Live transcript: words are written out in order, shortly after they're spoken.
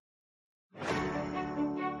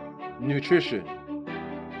nutrition,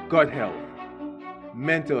 gut health,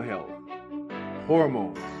 mental health,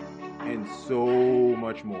 hormones, and so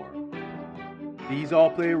much more. These all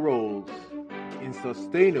play roles in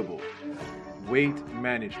sustainable weight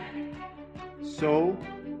management. So,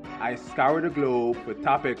 I scour the globe for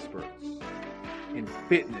top experts in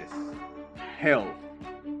fitness, health,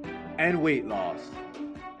 and weight loss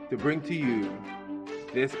to bring to you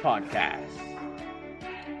this podcast.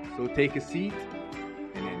 So take a seat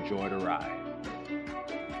and enjoy the ride.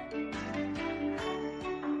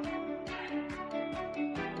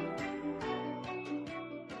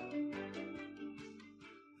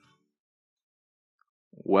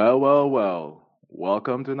 Well.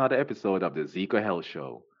 Welcome to another episode of the Zico Health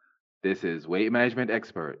Show. This is weight management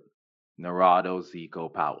expert, Narado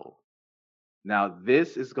Zico Powell. Now,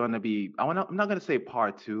 this is going to be, I'm not going to say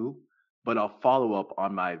part two, but a follow up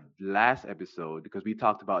on my last episode because we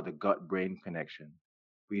talked about the gut brain connection.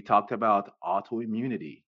 We talked about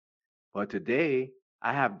autoimmunity. But today,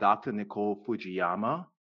 I have Dr. Nicole Fujiyama,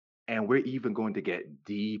 and we're even going to get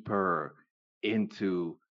deeper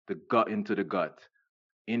into the gut,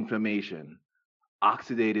 inflammation,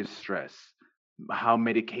 oxidative stress, how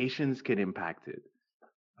medications can impact it,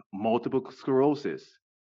 multiple sclerosis,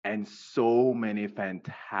 and so many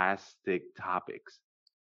fantastic topics.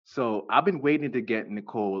 So I've been waiting to get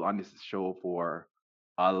Nicole on this show for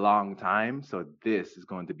a long time. So this is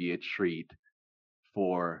going to be a treat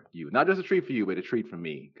for you. Not just a treat for you, but a treat for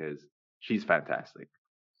me because she's fantastic.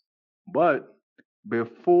 But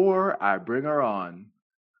before I bring her on,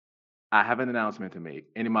 I have an announcement to make.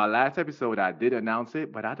 And in my last episode, I did announce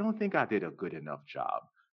it, but I don't think I did a good enough job.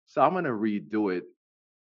 So I'm going to redo it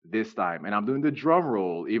this time. And I'm doing the drum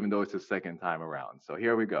roll, even though it's the second time around. So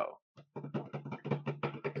here we go.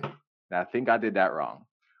 Now, I think I did that wrong.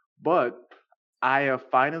 But I have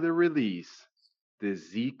finally released the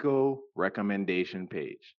Zico recommendation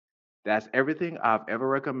page. That's everything I've ever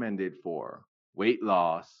recommended for weight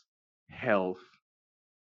loss, health,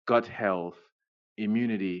 gut health,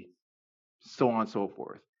 immunity, so on and so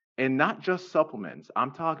forth. And not just supplements. I'm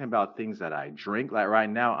talking about things that I drink. Like right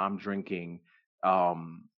now, I'm drinking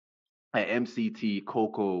an MCT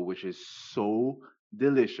cocoa, which is so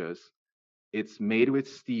delicious. It's made with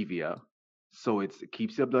stevia, so it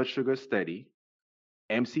keeps your blood sugar steady.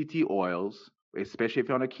 MCT oils, especially if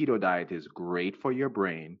you're on a keto diet, is great for your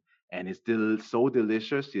brain. And it's so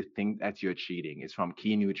delicious, you think that you're cheating. It's from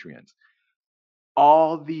Key Nutrients.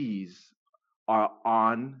 All these are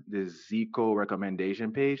on the Zico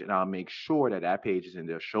recommendation page, and I'll make sure that that page is in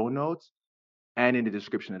the show notes and in the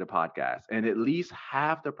description of the podcast. And at least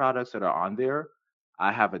half the products that are on there,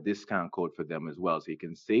 I have a discount code for them as well. So you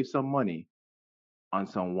can save some money on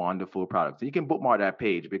some wonderful products. So you can bookmark that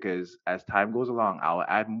page because as time goes along, I'll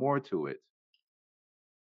add more to it.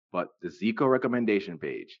 But the Zico recommendation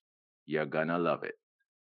page, you're gonna love it.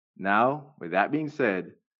 Now, with that being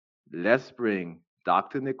said, let's bring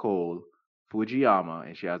Dr. Nicole Fujiyama,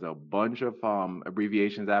 and she has a bunch of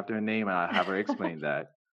abbreviations after her name, and I'll have her explain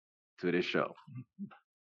that to the show.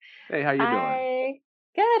 Hey, how you doing? Hi.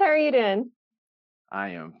 Good. How are you doing? I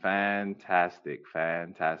am fantastic.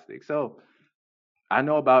 So I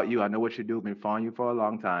know about you. I know what you do. I've been following you for a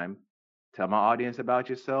long time. Tell my audience about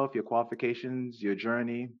yourself, your qualifications, your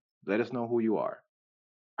journey. Let us know who you are.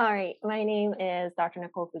 All right. My name is Dr.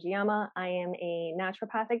 Nicole Fujiyama. I am a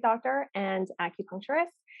naturopathic doctor and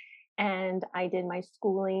acupuncturist. And I did my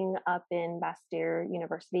schooling up in Bastyr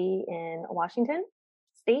University in Washington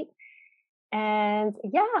State. And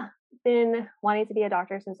yeah, been wanting to be a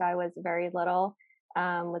doctor since I was very little.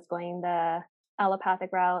 Was going the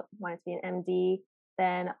allopathic route, wanted to be an MD.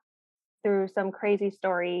 Then through some crazy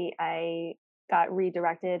story, I got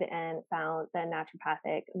redirected and found the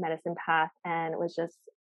naturopathic medicine path and was just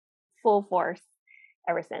full force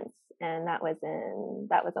ever since. And that was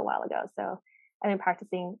a while ago. So I've been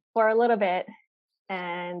practicing for a little bit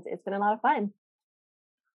and it's been a lot of fun.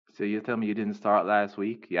 So you tell me you didn't start last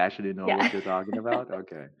week? You actually know what you're talking about?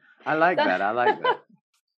 Okay. I like that.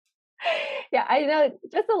 Yeah, I know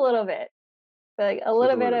just a little bit. Like a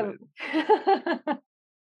little bit of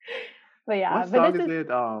But yeah, what song is it?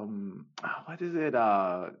 What is it?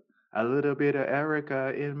 A little bit of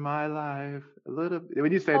Erica in my life. A little.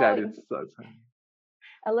 When you say that, it's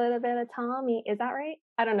a little bit of Tommy. Is that right?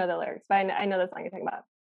 I don't know the lyrics, but I know the song you're talking about.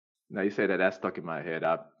 No, you say that. That's stuck in my head.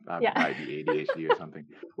 I might be ADHD or something.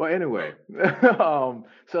 Well, anyway,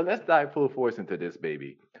 so let's dive full force into this,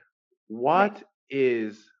 baby. What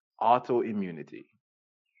is autoimmunity?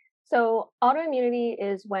 So autoimmunity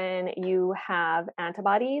is when you have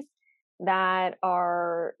antibodies that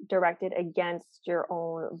are directed against your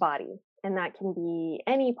own body. And that can be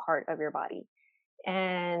any part of your body.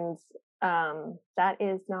 And that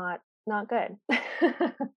is not good.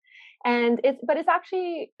 And it's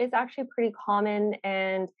actually pretty common.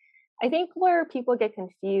 And I think where people get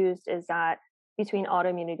confused is that between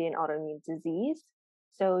autoimmunity and autoimmune disease.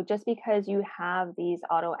 So just because you have these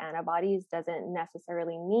autoantibodies doesn't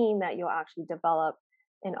necessarily mean that you'll actually develop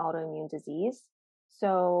an autoimmune disease.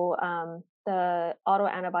 So the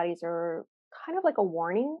autoantibodies are kind of like a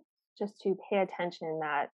warning, just to pay attention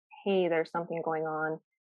that, hey, there's something going on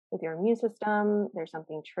with your immune system, there's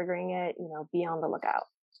something triggering it, be on the lookout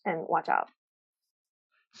and watch out.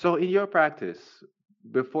 So, in your practice,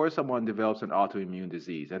 before someone develops an autoimmune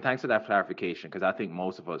disease, and thanks for that clarification, because I think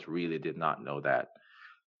most of us really did not know that.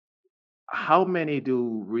 How many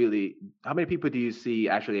people do you see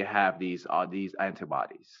actually have these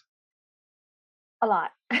antibodies? A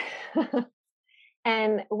lot.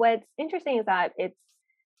 And what's interesting is that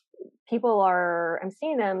I'm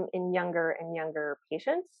seeing them in younger and younger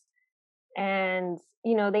patients. And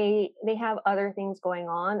they have other things going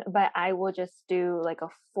on, but I will just do like a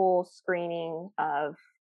full screening of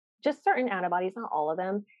just certain antibodies, not all of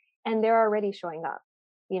them, and they're already showing up.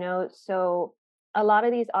 So a lot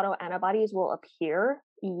of these autoantibodies will appear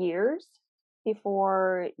years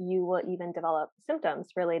before you will even develop symptoms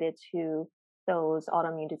related to those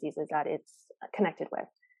autoimmune diseases that it's connected with.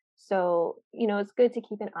 So, it's good to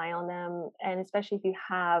keep an eye on them. And especially if you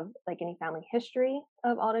have like any family history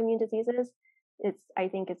of autoimmune diseases, I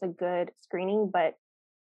think it's a good screening. But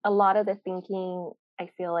a lot of the thinking, I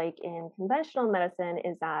feel like in conventional medicine,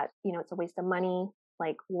 is that, it's a waste of money.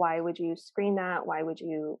 Like, why would you screen that? Why would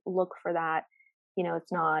you look for that?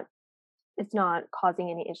 It's not causing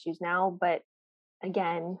any issues now. But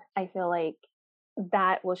again, I feel like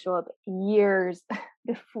that will show up years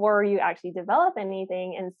before you actually develop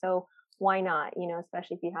anything. And so why not,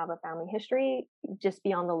 especially if you have a family history, just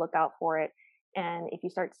be on the lookout for it. And if you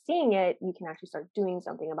start seeing it, you can actually start doing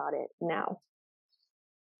something about it now.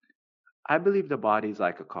 I believe the body's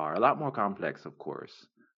like a car, a lot more complex, of course,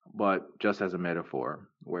 but just as a metaphor,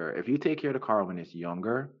 where if you take care of the car when it's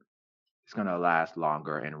younger, it's gonna last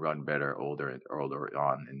longer and run better older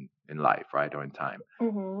on in life, right, or in time.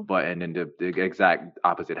 Hmm. But and then the exact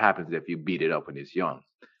opposite happens if you beat it up when it's young.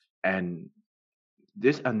 And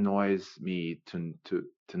this annoys me to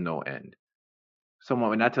no end.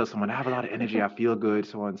 When I tell someone I have a lot of energy, I feel good,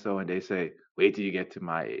 so and so, and they say, wait till you get to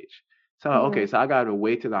my age. So okay, Hmm. so I gotta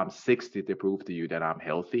wait till I'm 60 to prove to you that I'm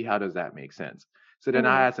healthy. How does that make sense? So then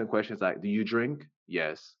I Hmm. ask them questions like, do you drink?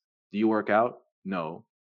 Yes. Do you work out? No.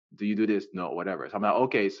 Do you do this? No, whatever. So I'm like,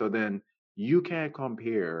 okay, so then you can't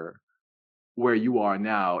compare where you are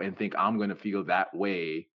now and think I'm gonna feel that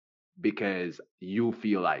way because you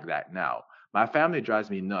feel like that now. My family drives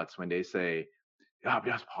me nuts when they say, yeah,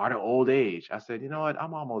 that's part of old age. I said, you know what?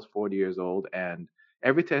 I'm almost 40 years old, and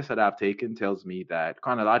every test that I've taken tells me that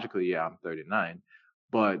chronologically, yeah, I'm 39,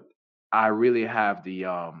 but I really have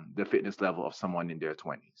the fitness level of someone in their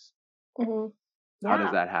 20s. Hmm. How does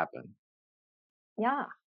Yeah. that happen? Yeah.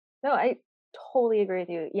 No, I totally agree with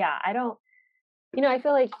you. Yeah. I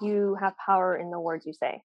feel like you have power in the words you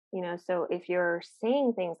say, so if you're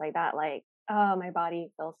saying things like that, like, oh, my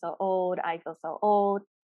body feels so old, I feel so old,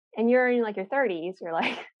 and you're in like your 30s, you're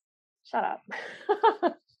like, shut up.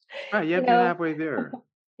 Right, you you have to know, halfway there.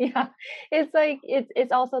 yeah. It's like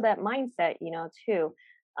it's also that mindset, too.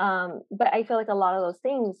 But I feel like a lot of those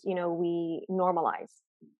things, we normalize,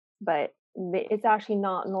 but it's actually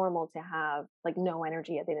not normal to have like no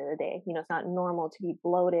energy at the end of the day. It's not normal to be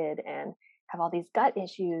bloated and have all these gut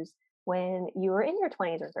issues when you are in your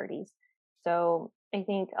 20s or 30s. So I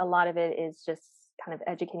think a lot of it is just kind of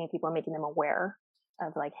educating people and making them aware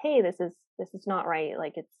of like, hey, this is not right.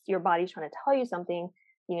 Like, it's your body's trying to tell you something.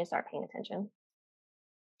 You need to start paying attention.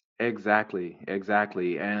 Exactly,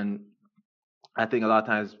 exactly. And I think a lot of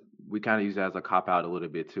times we kind of use it as a cop out a little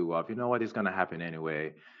bit too of, you know what, it's gonna happen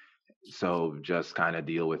anyway. So just kind of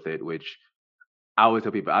deal with it, which I always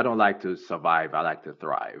tell people I don't like to survive, I like to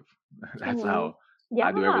thrive. That's Hmm. how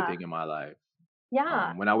I do Yeah. everything in my life.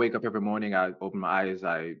 Yeah. When I wake up every morning, I open my eyes,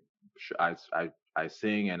 sh- I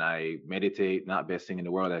sing and I meditate, not best thing in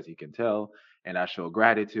the world, as you can tell, and I show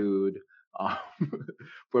gratitude um,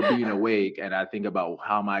 for being awake. And I think about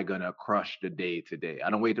how am I gonna crush the day today. I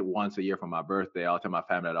don't wait till once a year for my birthday. I'll tell my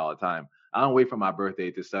family that all the time. I don't wait for my birthday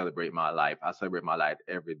to celebrate my life. I celebrate my life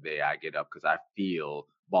every day I get up because I feel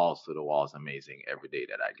balls to the walls amazing every day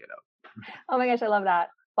that I get up. Oh my gosh, I love that.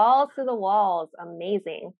 Balls to the walls.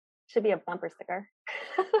 Amazing. Should be a bumper sticker.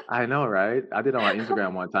 I know, right? I did on my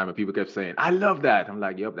Instagram one time and people kept saying, I love that. I'm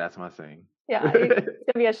like, yep, that's my saying. Yeah, it's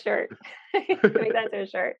gonna be a shirt. Make that into a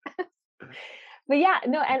shirt. But yeah,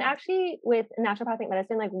 no, and actually with naturopathic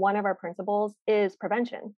medicine, like one of our principles is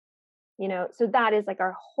prevention. So that is like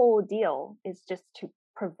our whole deal is just to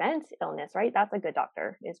prevent illness, right? That's a good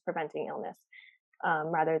doctor, is preventing illness,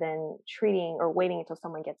 rather than treating or waiting until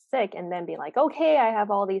someone gets sick and then be like, okay, I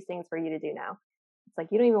have all these things for you to do now. It's like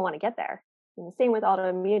you don't even want to get there. And the same with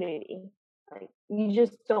autoimmunity. Like you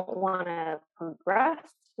just don't want to progress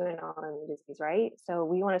to an autoimmune disease, right? So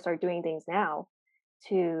we want to start doing things now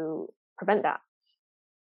to prevent that.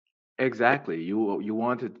 Exactly. You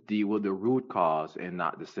want to deal with the root cause and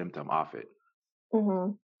not the symptom of it.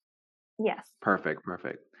 Hmm. Yes. Perfect,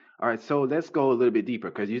 perfect. All right, so let's go a little bit deeper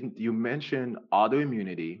because you mentioned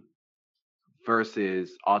autoimmunity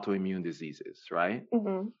versus autoimmune diseases, right?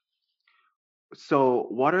 Hmm. So,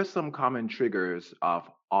 what are some common triggers of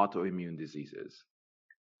autoimmune diseases?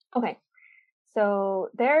 Okay. So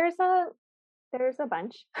there's a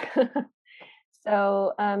bunch.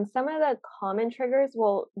 So some of the common triggers,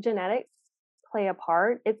 well, genetics play a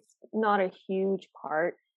part. It's not a huge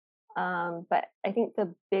part, but I think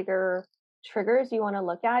the bigger triggers you want to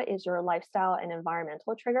look at is your lifestyle and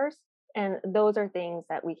environmental triggers. And those are things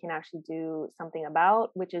that we can actually do something about,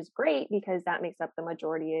 which is great because that makes up the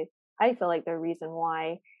majority. I feel like the reason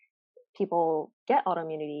why people get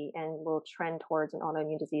autoimmunity and will trend towards an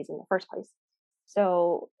autoimmune disease in the first place.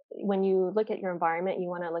 So when you look at your environment, you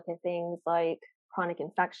want to look at things like chronic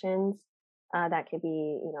infections. That could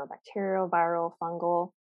be, bacterial, viral,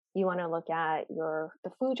 fungal. You want to look at the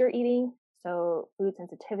food you're eating, so food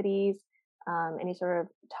sensitivities, any sort of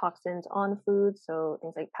toxins on food, so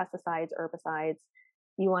things like pesticides, herbicides.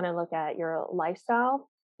 You want to look at your lifestyle,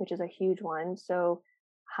 which is a huge one. So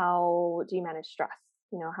how do you manage stress?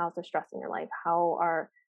 How's the stress in your life? How are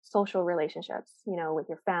social relationships, with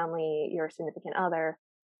your family, your significant other,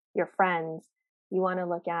 your friends? You want to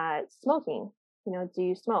look at smoking. Do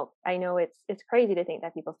you smoke? I know it's crazy to think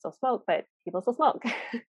that people still smoke, but people still smoke.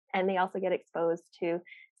 And they also get exposed to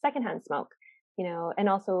secondhand smoke, and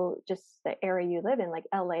also just the area you live in. Like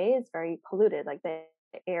LA is very polluted, like the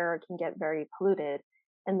air can get very polluted.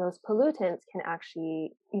 And those pollutants can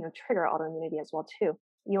actually, trigger autoimmunity as well too.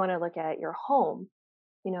 You want to look at your home.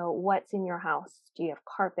 What's in your house? Do you have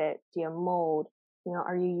carpet? Do you have mold?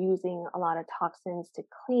 Are you using a lot of toxins to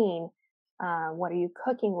clean? What are you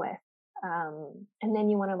cooking with? And then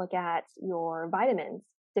you want to look at your vitamins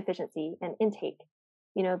deficiency and intake,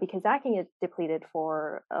 because that can get depleted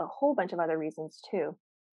for a whole bunch of other reasons too.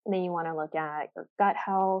 And then you want to look at your gut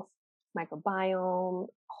health, microbiome,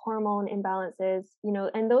 hormone imbalances,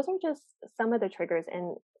 and those are just some of the triggers.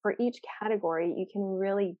 And for each category, you can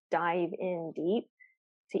really dive in deep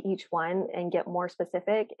to each one and get more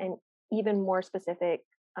specific and even more specific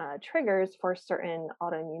triggers for certain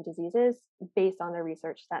autoimmune diseases based on the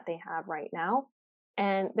research that they have right now.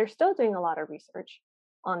 And they're still doing a lot of research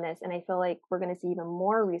on this. And I feel like we're going to see even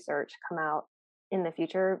more research come out in the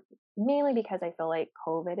future, mainly because I feel like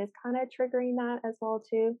COVID is kind of triggering that as well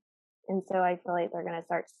too. And so I feel like they're going to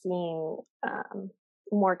start seeing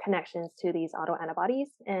more connections to these autoantibodies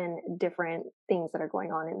and different things that are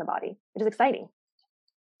going on in the body, which is exciting.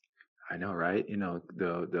 I know, right?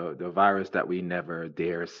 The virus that we never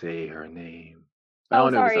dare say her name. I Oh,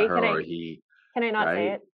 don't know if it's a sorry. her or a he, Can I not say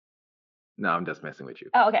right? it? No, I'm just messing with you.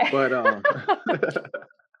 Oh, okay. But I I was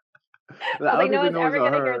don't like, no even one's know it's ever a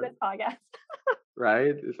gonna hear her, this podcast.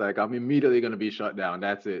 right? It's like I'm immediately gonna be shut down.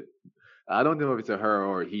 That's it. I don't know if it's a her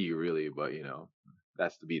or a he really, but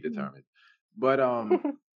that's to be determined. But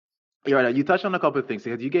you're right. You touched on a couple of things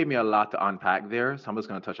because you gave me a lot to unpack there. So I'm just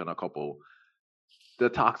gonna touch on a couple. The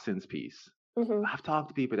toxins piece. Hmm. I've talked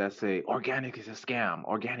to people that say organic is a scam.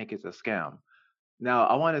 Organic is a scam. Now,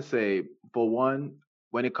 I want to say, for one,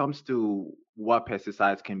 when it comes to what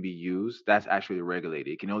pesticides can be used, that's actually regulated.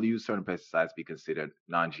 You can only use certain pesticides to be considered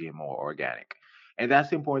non-GMO or organic. And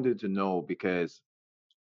that's important to know because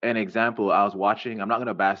an example, I was watching, I'm not going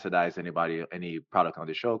to bastardize anybody, any product on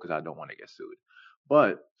the show because I don't want to get sued.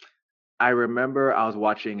 But I remember I was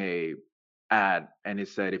watching a ad and it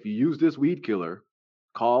said, if you use this weed killer,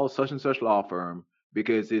 call such and such law firm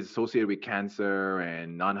because it's associated with cancer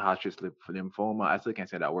and non-Hodgkin's lymphoma. I still can't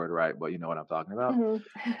say that word right, but you know what I'm talking about. Hmm.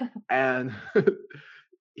 And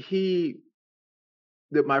he,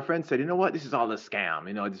 my friend said, you know what, this is all a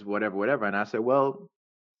scam, this whatever, whatever. And I said, well,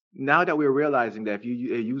 now that we're realizing that if you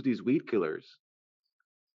use these weed killers,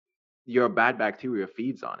 your bad bacteria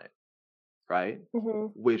feeds on it, right? Hmm.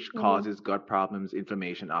 Which Hmm. causes gut problems,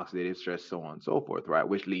 inflammation, oxidative stress, so on and so forth, right?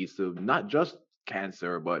 Which leads to not just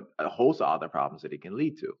cancer, but a host of other problems that it can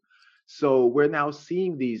lead to. So we're now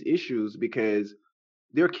seeing these issues because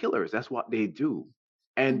they're killers. That's what they do.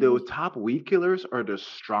 And Hmm. the top weed killers are the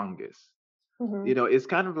strongest. Hmm. You know, it's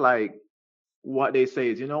kind of like what they say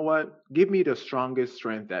is, you know what? Give me the strongest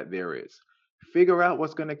strength that there is. Figure out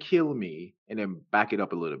what's going to kill me and then back it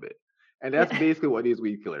up a little bit. And that's Yeah. basically what these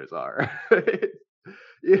weed killers are.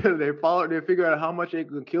 Yeah, they figure out how much it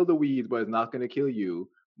can kill the weeds, but it's not going to kill you.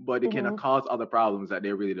 But it can Hmm. cause other problems that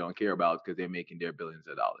they really don't care about because they're making their billions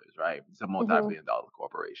of dollars, right? It's a Hmm. multi-billion dollar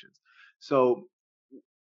corporations. So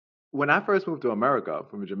when I first moved to America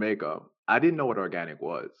from Jamaica, I didn't know what organic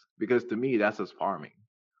was because to me that's just farming.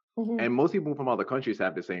 Hmm. And most people from other countries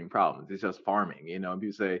have the same problems. It's just farming, you know. And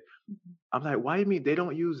people say, I'm like, why do you mean they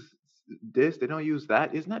don't use this? They don't use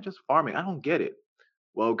that? Isn't that just farming? I don't get it.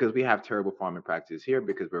 Well, because we have terrible farming practices here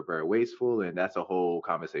because we're very wasteful, and that's a whole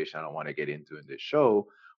conversation I don't want to get into in this show.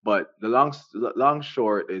 But the long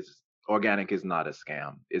short is organic is not a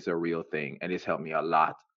scam. It's a real thing, and it's helped me a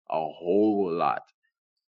lot, a whole lot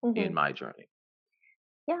in Hmm. my journey.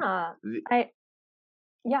 Yeah. The- I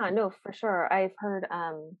Yeah, no, for sure. I've heard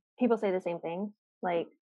people say the same thing. Like,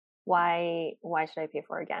 why should I pay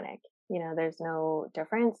for organic? There's no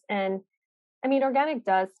difference. And I mean, organic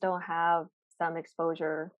does still have some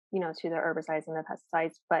exposure, to the herbicides and the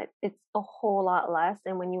pesticides, but it's a whole lot less.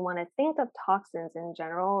 And when you want to think of toxins in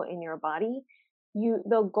general in your body,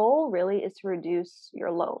 the goal really is to reduce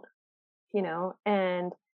your load,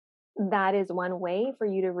 and that is one way for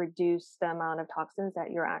you to reduce the amount of toxins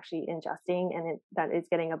that you're actually ingesting and that is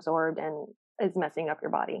getting absorbed and is messing up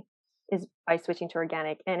your body is by switching to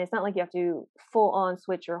organic. And it's not like you have to full on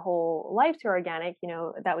switch your whole life to organic.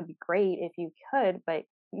 That would be great if you could, but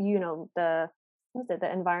the what is it,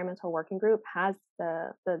 the environmental working group has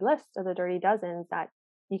the list of the dirty dozens that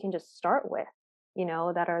you can just start with,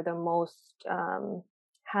 that are the most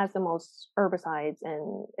has the most herbicides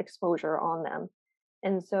and exposure on them.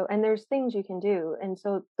 And there's things you can do. And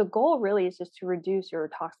so the goal really is just to reduce your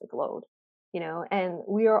toxic load, and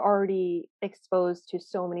we are already exposed to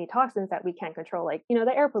so many toxins that we can't control, like,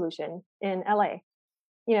 the air pollution in LA.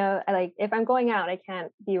 Like if I'm going out, I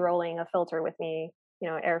can't be rolling a filter with me,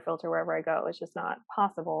 air filter wherever I go. It's just not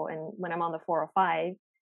possible. And when I'm on the 405,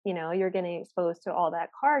 you're getting exposed to all that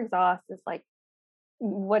car exhaust. It's like,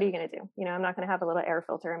 what are you going to do? I'm not going to have a little air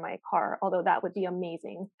filter in my car, although that would be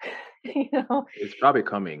amazing. you know? It's probably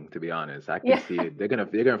coming, to be honest. I can Yeah. see it. They're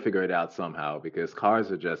gonna figure it out somehow because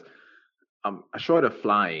cars are just short of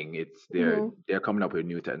flying. It's Mhm. they're coming up with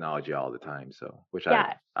new technology all the time. So which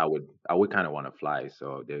Yeah. I would kind of want to fly.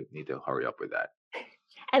 So they need to hurry up with that.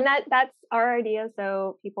 And that's our idea.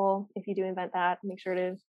 So people, if you do invent that, make sure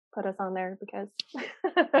to put us on there because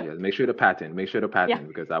Yeah, make sure to patent. Make sure to yeah, patent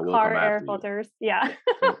because I will car come air after you. filters. Yeah.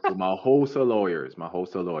 With my host of lawyers, my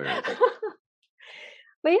host of lawyers.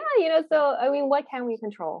 But yeah, so I mean, what can we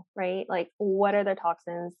control, right? Like, what are the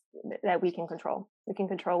toxins that we can control? We can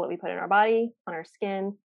control what we put in our body, on our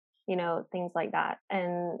skin, things like that.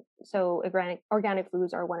 And so organic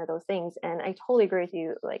foods are one of those things. And I totally agree with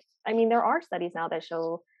you. Like, I mean, there are studies now that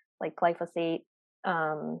show like glyphosate,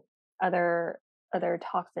 um, other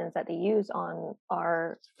toxins that they use on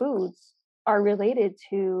our foods are related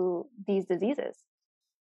to these diseases.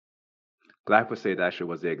 Glyphosate actually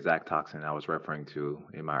was the exact toxin I was referring to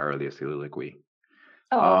in my earlier soliloquy.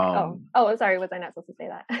 Oh, okay. Um, Oh, sorry. Was I not supposed to say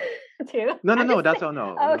that too? no, no, I'm no, just that's saying.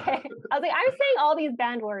 all. No, Oh, no. okay. I was like, I'm saying all these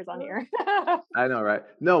banned words on here. I know, right?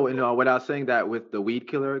 No, no. What I was saying that with the weed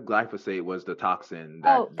killer, glyphosate was the toxin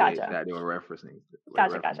that Oh, gotcha. they were referencing.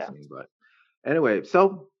 Gotcha. But anyway,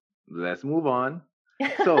 so let's move on.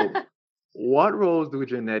 So, what roles do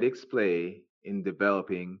genetics play in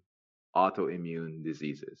developing autoimmune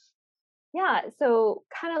diseases? Yeah. So,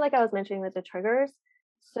 kind of like I was mentioning with the triggers.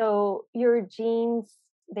 So, your genes,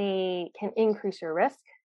 they can increase your risk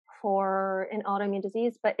for an autoimmune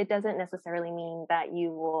disease, but it doesn't necessarily mean that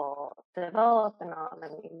you will develop an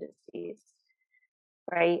autoimmune disease,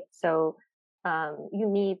 right? So, you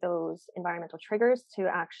need those environmental triggers to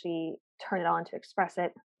actually turn it on to express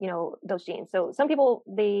it, those genes. So, some people,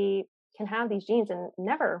 they can have these genes and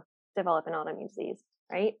never develop an autoimmune disease,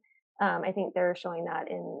 right? I think they're showing that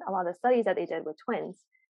in a lot of the studies that they did with twins.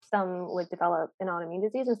 Some would develop an autoimmune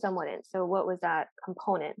disease and some wouldn't. So, what was that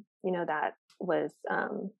component, that was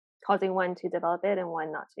causing one to develop it and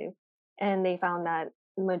one not to? And they found that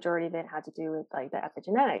the majority of it had to do with like the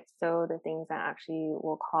epigenetics, so the things that actually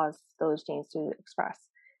will cause those genes to express.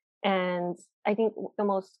 And I think the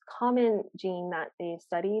most common gene that they've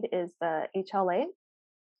studied is the HLA.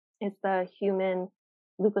 It's the human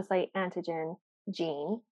leukocyte antigen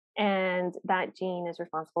gene, and that gene is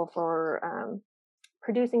responsible for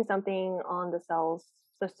producing something on the cells,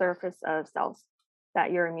 the surface of cells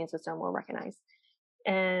that your immune system will recognize.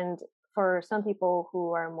 And for some people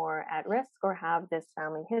who are more at risk or have this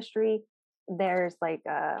family history, there's like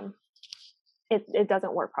it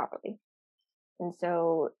doesn't work properly. And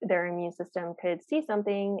so their immune system could see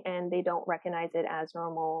something and they don't recognize it as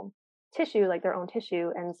normal tissue, like their own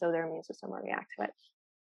tissue, and so their immune system will react to it.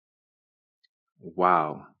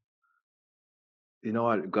 Wow. You know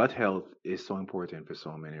what? Gut health is so important for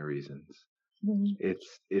so many reasons. Mhm.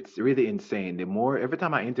 It's really insane. The more every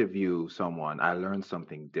time I interview someone, I learn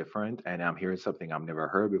something different, and I'm hearing something I've never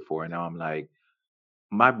heard before. And now I'm like,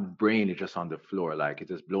 my brain is just on the floor, like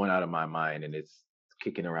it's just blowing out of my mind, and it's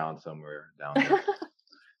kicking around somewhere down there.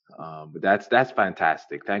 But that's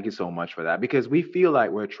fantastic. Thank you so much for that, because we feel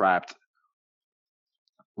like we're trapped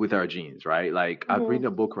with our genes, right? Like I'm Mhm. reading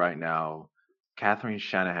a book right now. Catherine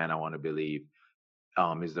Shanahan, I want to believe,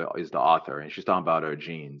 is the author, and she's talking about our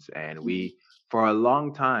genes. And Mhm. we, for a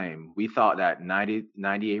long time, we thought that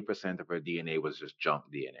 98% of our DNA was just junk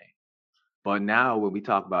DNA. But now when we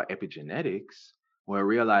talk about epigenetics, we're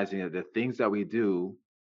realizing that the things that we do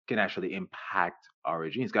can actually impact our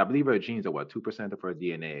genes. 'Cause I believe our genes are what, 2% of our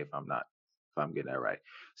DNA, if I'm getting that right.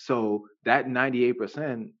 So that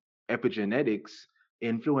 98% epigenetics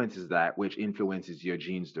influences that, which influences your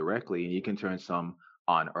genes directly, and you can turn some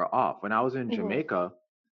on or off. When I was in Mhm. Jamaica,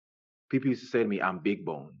 people used to say to me, "I'm big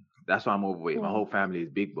bone." That's why I'm overweight. My Mhm. whole family is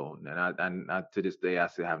big bone, and to this day I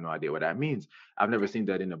still have no idea what that means. I've never seen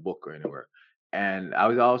that in a book or anywhere. And I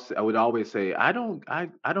would always say, I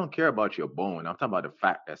don't care about your bone. I'm talking about the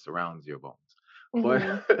fat that surrounds your bones. But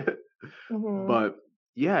Mhm. Mhm. but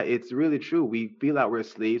yeah, it's really true. We feel like we're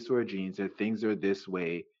slaves to our genes, that things are this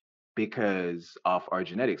way because of our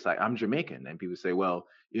genetics. Like I'm Jamaican, and people say, well,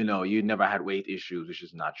 you never had weight issues, which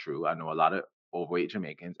is not true. I know a lot of overweight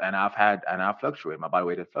Jamaicans, and I've fluctuated. My body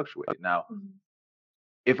weight has fluctuated. Now, Mhm.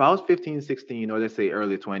 if I was 15, 16, or let's say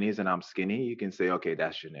early 20s and I'm skinny, you can say, okay,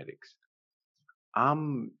 that's genetics.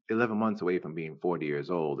 I'm 11 months away from being 40 years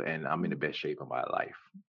old and I'm in the Mhm. best shape of my life.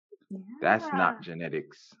 That's not Yeah.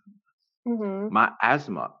 genetics. Mhm. My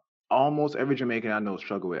asthma, almost every Jamaican I know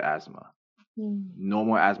struggle with asthma. Mm. No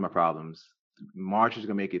more asthma problems. March is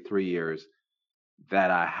gonna make it 3 years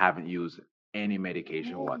that I haven't used any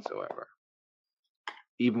medication Right. whatsoever.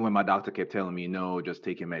 Even when my doctor kept telling me, no, just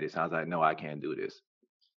take your medicine, I was like, no, I can't do this.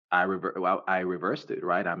 I reversed it,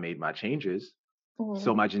 right? I made my changes. Mhm.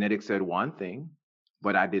 So my genetics said one thing,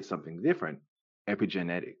 but I did something different.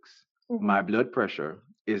 Epigenetics. My Mhm. blood pressure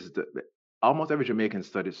is almost every Jamaican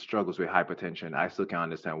study struggles with hypertension. I still can't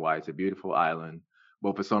understand why. It's a beautiful island,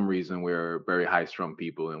 but for some reason we're very high strung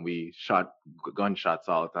people and we shot gunshots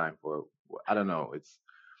all the time for, I don't know. It's,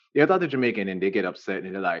 yeah, I thought the Jamaican and they get upset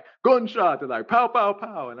and they're like gunshot. They're like pow pow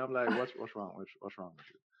pow, and I'm like, what's wrong? What's wrong with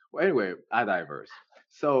you? Well, anyway, I diverse.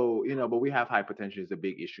 So but we have hypertension is a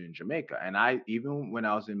big issue in Jamaica, and I even when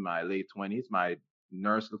I was in my late 20s, my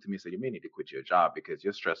nurse looked at me and said, "You may need to quit your job because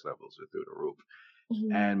your stress levels are through the roof."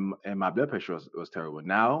 Mhm. And my blood pressure was terrible.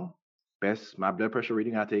 Now, best my blood pressure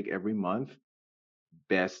reading I take every month,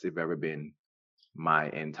 best it's ever been my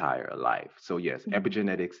entire life. So yes, Mhm.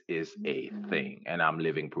 epigenetics is a Mhm. thing, and I'm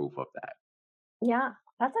living proof of that. Yeah,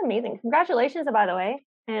 that's amazing. Congratulations, by the way,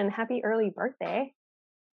 and happy early birthday.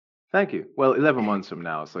 Thank you. Well, 11 months from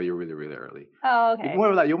now, so you're really, really early. Oh, You're okay.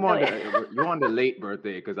 more like Really? you're on the late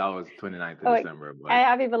birthday because I was 29th of Oh, wait. December, but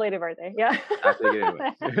Happy belated birthday. Yeah. I take it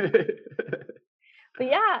anyway. But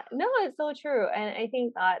yeah, no, it's so true. And I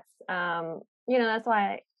think that's that's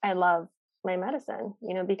why I love my medicine,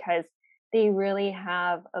 because they really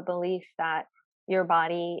have a belief that your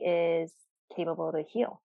body is capable to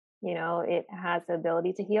heal. It has the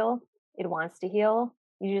ability to heal. It wants to heal.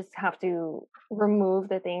 You just have to remove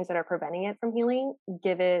the things that are preventing it from healing,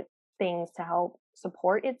 give it things to help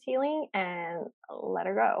support its healing, and let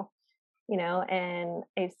her go. And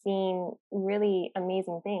I've seen really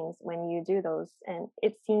amazing things when you do those. And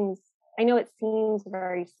I know it seems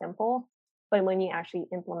very simple, but when you actually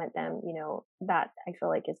implement them, that I feel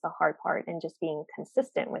like is the hard part. And just being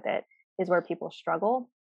consistent with it is where people struggle.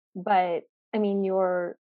 But I mean,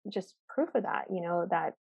 you're just proof of that,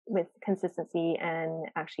 that with consistency and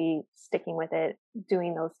actually sticking with it,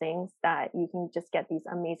 doing those things, that you can just get these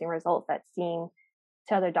amazing results that seem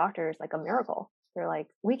to other doctors like a miracle. They're like,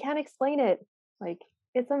 we can't explain it. Like,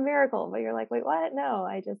 it's a miracle. But you're like, wait, what? No,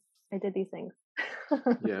 I did these things.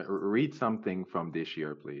 Yeah, read something from this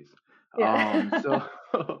year, please. Yeah. So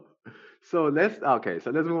so let's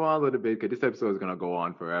move on a little bit because this episode is gonna go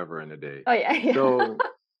on forever and a day. Oh, yeah. Yeah. So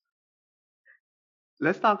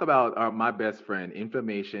let's talk about my best friend,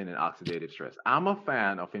 inflammation and oxidative stress. I'm a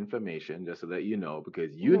fan of inflammation, just to let you know,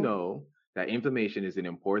 because you Hmm. know that inflammation is an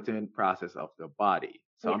important process of the body.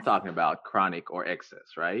 So I'm Yes. talking about chronic or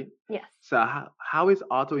excess, right? Yes. So how is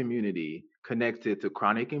autoimmunity connected to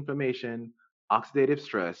chronic inflammation, oxidative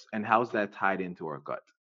stress, and how's that tied into our gut?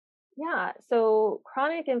 Yeah. So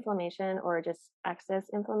chronic inflammation or just excess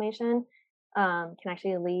inflammation can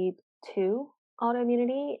actually lead to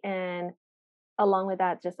autoimmunity. And along with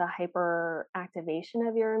that, just a hyperactivation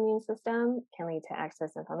of your immune system can lead to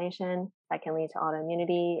excess inflammation that can lead to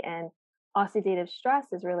autoimmunity. And oxidative stress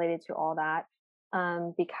is related to all that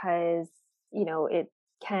because, it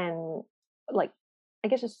can, like, I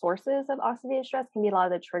guess, just sources of oxidative stress can be a lot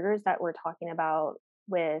of the triggers that we're talking about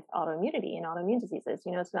with autoimmunity and autoimmune diseases.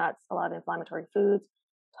 So that's a lot of inflammatory foods,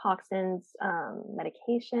 toxins,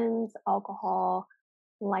 medications, alcohol,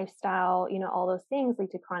 lifestyle, all those things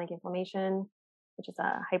lead to chronic inflammation, which is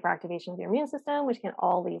a hyperactivation of your immune system, which can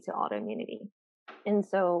all lead to autoimmunity. And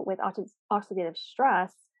so with oxidative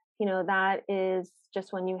stress, that is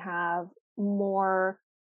just when you have more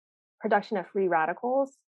production of free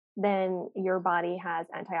radicals, then your body has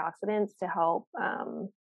antioxidants to help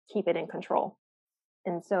keep it in control.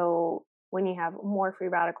 And so when you have more free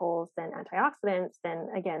radicals than antioxidants, then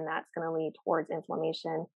again, that's going to lead towards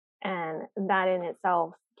inflammation. And that in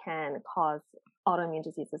itself can cause autoimmune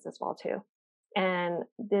diseases as well, too. And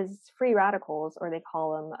these free radicals, or they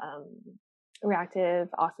call them reactive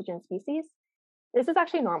oxygen species, this is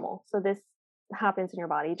actually normal. So this happens in your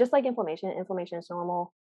body, just like inflammation. Inflammation is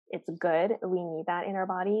normal. It's good. We need that in our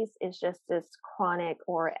bodies. It's just this chronic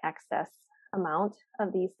or excess amount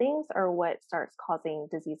of these things are what starts causing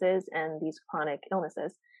diseases and these chronic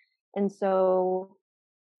illnesses. And so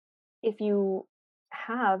if you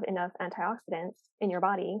have enough antioxidants in your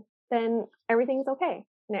body, then everything's okay.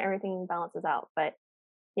 Everything balances out. But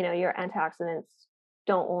your antioxidants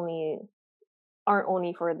don't only aren't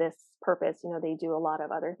only for this purpose. They do a lot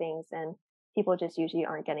of other things, and people just usually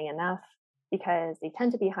aren't getting enough because they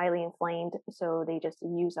tend to be highly inflamed. So they just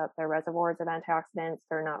use up their reservoirs of antioxidants.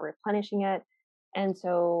 They're not replenishing it. And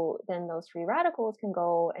so then those free radicals can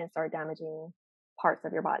go and start damaging parts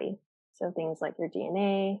of your body. So things like your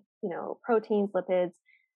DNA, proteins, lipids,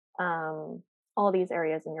 all these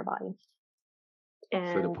areas in your body.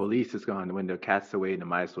 So the And police is gone when the cat's away and the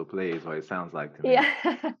mice will play, is what it sounds like to me. yeah,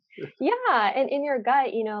 yeah. And in your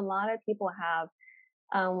gut, a lot of people have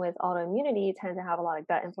with autoimmunity tend to have a lot of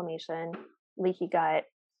gut inflammation, leaky gut,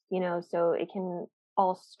 so it can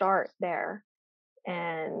all start there.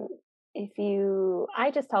 And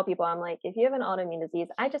I just tell people, I'm like, if you have an autoimmune disease,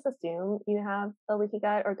 I just assume you have a leaky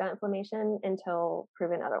gut or gut inflammation until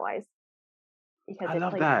proven otherwise, because I it's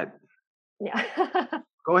love like, that. yeah.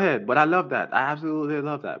 Go ahead, but I love that. I absolutely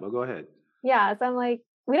love that. But go ahead. Yeah. So I'm like,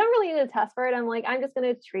 we don't really need to test for it. I'm like, I'm just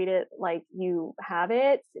going to treat it like you have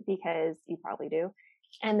it because you probably do.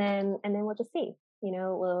 And then we'll just see,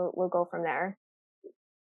 we'll go from there.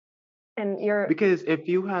 And you're, Because if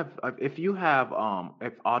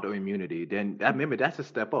autoimmunity, then that, remember, that's a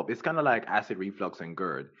step up. It's kind of like acid reflux and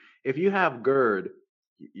GERD. If you have GERD,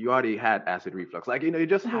 you already had acid reflux. Like, it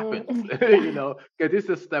just happens, mhm. Yeah, because it's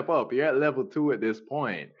a step up. You're at level 2 at this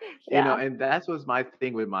point, yeah. and that's was my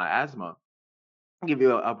thing with my asthma. I'll give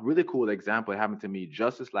you a really cool example. It happened to me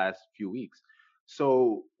just this last few weeks.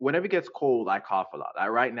 So whenever it gets cold, I cough a lot.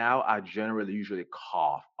 Like right now, I generally usually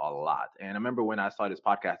cough a lot. And I remember when I started this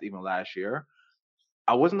podcast even last year,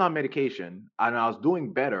 I wasn't on medication and I was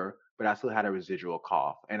doing better, but I still had a residual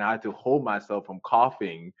cough. And I had to hold myself from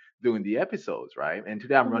coughing during the episodes, right? And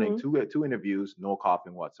today I'm running Hmm. two interviews, no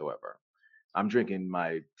coughing whatsoever. I'm drinking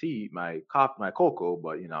my tea, my cocoa,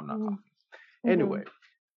 but I'm not Hmm. coughing. Hmm. Anyway,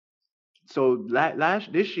 so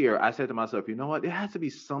last this year, I said to myself, you know what? There has to be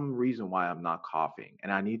some reason why I'm not coughing,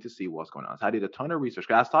 and I need to see what's going on. So I did a ton of research.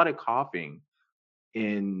 'Cause I started coughing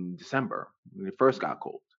in December when it first got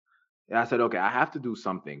cold, and I said, okay, I have to do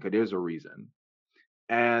something because there's a reason.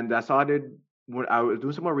 And I started when I was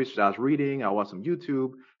doing some more research. I was reading, I watched some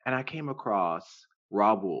YouTube, and I came across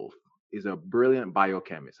Rob Wolf. Is a brilliant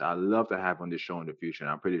biochemist. I love to have on this show in the future,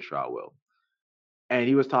 and I'm pretty sure I will. And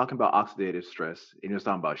he was talking about oxidative stress, and he was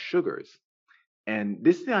talking about sugars. And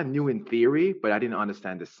this is not new in theory, but I didn't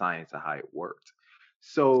understand the science of how it worked.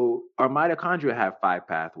 So our mitochondria have 5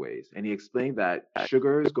 pathways, and he explained that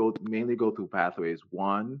sugars mainly go through pathways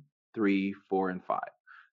 1, 3, 4, and 5.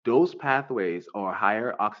 Those pathways are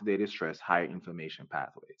higher oxidative stress, higher inflammation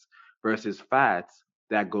pathways, versus fats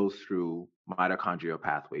that goes through mitochondrial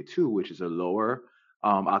pathway 2, which is a lower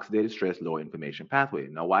oxidative stress, lower inflammation pathway.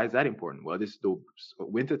 Now, why is that important? Well, this is the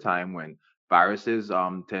winter time when Viruses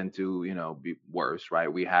tend to, be worse,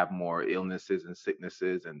 right? We have more illnesses and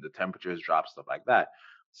sicknesses, and the temperatures drop, stuff like that.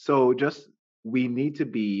 So just we need to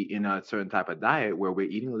be in a certain type of diet where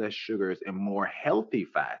we're eating less sugars and more healthy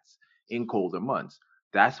fats in colder months.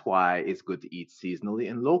 That's why it's good to eat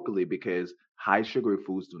seasonally and locally, because high sugary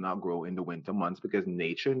foods do not grow in the winter months, because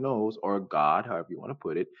nature knows, or God, however you want to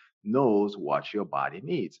put it, knows what your body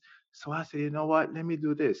needs. So I said, you know what? Let me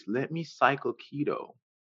do this. Let me cycle keto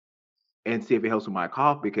and see if it helps with my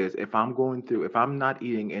cough. Because if I'm not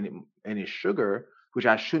eating any sugar, which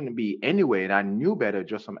I shouldn't be anyway, and I knew better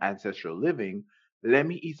just from ancestral living, let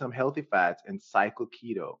me eat some healthy fats and cycle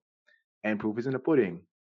keto. And proof is in the pudding.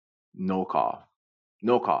 No cough,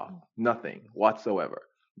 no cough, nothing whatsoever.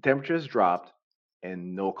 Temperatures dropped,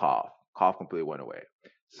 and no cough. Cough completely went away.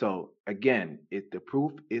 So again, the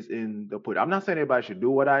proof is in the pudding. I'm not saying everybody should do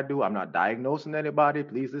what I do. I'm not diagnosing anybody.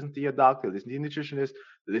 Please listen to your doctor, listen to your nutritionist,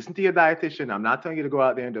 listen to your dietitian. I'm not telling you to go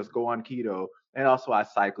out there and just go on keto. And also, I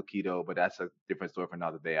cycle keto, but that's a different story for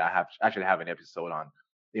another day. I should have an episode on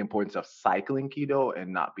the importance of cycling keto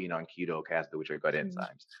and not being on keto has to do with your gut Mhm.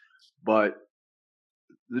 enzymes. But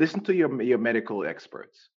listen to your medical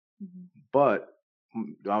experts. Mhm. But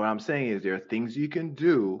what I'm saying is there are things you can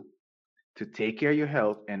do to take care of your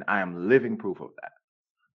health, and I am living proof of that.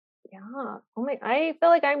 Yeah. Oh my, I feel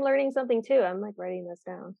like I'm learning something too. I'm like writing this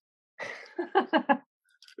down.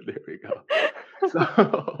 There we go.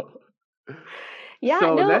 So Yeah,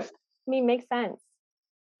 so no, let's I mean, makes sense.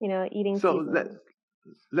 Eating so let seasonally.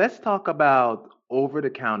 let's talk about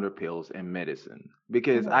over-the-counter pills and medicine,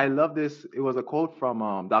 because Mhm. I love this. It was a quote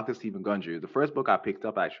from Dr. Stephen Gundry, the first book I picked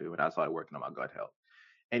up actually when I started working on my gut health,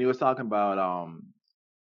 and he was talking about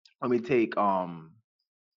when we take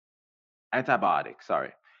antibiotics,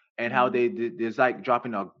 sorry, and how Mhm. there's like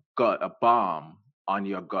dropping a bomb on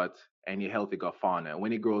your gut and your healthy gut fauna. And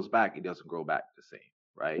when it grows back, it doesn't grow back the same,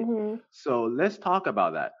 right? Mhm. So let's talk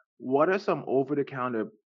about that. What are some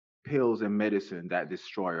over-the-counter pills and medicine that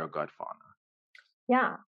destroy your gut fauna?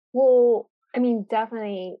 Yeah. Well, I mean,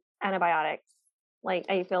 definitely antibiotics. Like,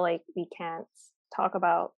 I feel like we can't talk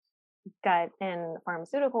about gut and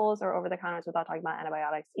pharmaceuticals or over the counters without talking about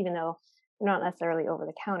antibiotics, even though they're not necessarily over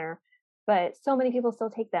the counter. But so many people still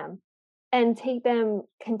take them and take them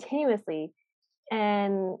continuously.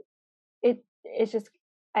 And it's just,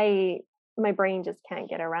 I, my brain just can't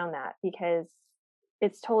get around that because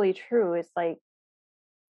it's totally true. It's like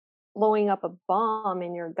blowing up a bomb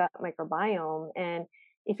in your gut microbiome, and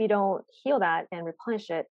if you don't heal that and replenish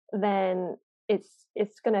it, then it's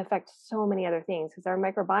going to affect so many other things, because our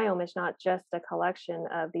microbiome is not just a collection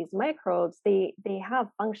of these microbes. They have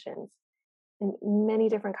functions, and many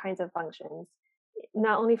different kinds of functions,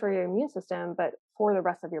 not only for your immune system but for the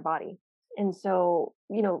rest of your body. And so,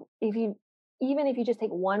 if you even if you just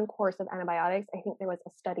take one course of antibiotics, I think there was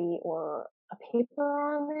a study or a paper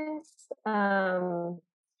on this,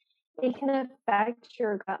 it can affect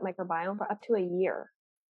your gut microbiome for up to a year,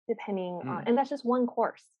 depending on, Mm. and that's just one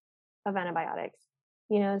course of antibiotics.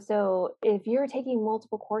 So if you're taking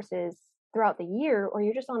multiple courses throughout the year, or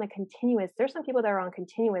you're just on a continuous, there's some people that are on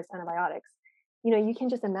continuous antibiotics. You can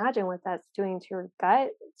just imagine what that's doing to your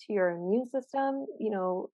gut, to your immune system,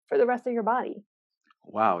 for the rest of your body.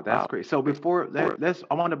 Wow, that's great. So before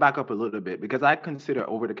I want to back up a little bit, because I consider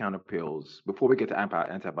over-the-counter pills before we get to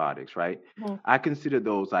antibiotics, right? Mhm. I consider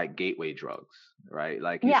those like gateway drugs, right?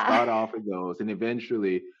 Like you Yeah. start off with those, and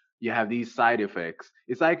eventually you have these side effects.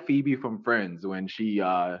 It's like Phoebe from Friends when she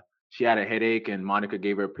had a headache and Monica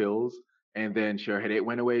gave her pills, and then her headache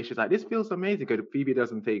went away. She's like, "This feels amazing," because Phoebe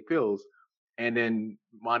doesn't take pills. And then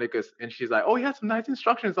she's like, "Oh, he has some nice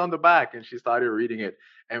instructions on the back," and she started reading it.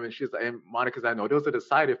 And when and Monica's like, "No, those are the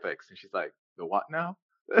side effects." And she's like, "The what now?"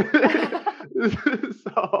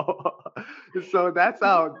 so, so that's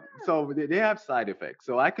how. So they have side effects.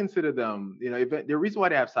 So I consider them, the reason why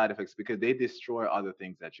they have side effects is because they destroy other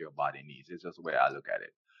things that your body needs. It's just the way I look at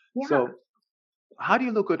it. Yeah. So how do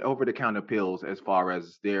you look at over-the-counter pills as far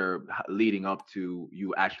as they're leading up to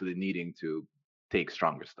you actually needing to take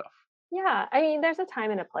stronger stuff? Yeah. I mean, there's a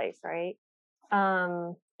time and a place, right?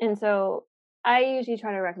 And so I usually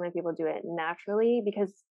try to recommend people do it naturally,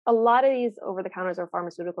 because a lot of these over the counters or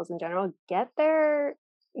pharmaceuticals in general get they're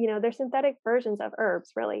synthetic versions of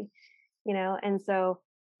herbs, really, and so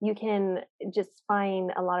you can just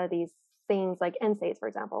find a lot of these things like NSAIDs, for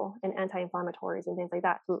example, and anti-inflammatories and things like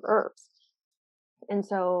that through herbs. And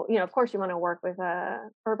so, of course, you want to work with a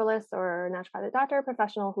herbalist or naturopathic doctor, a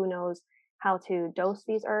professional who knows how to dose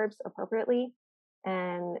these herbs appropriately,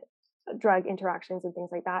 and drug interactions and things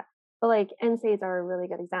like that. But like NSAIDs are a really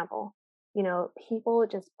good example. people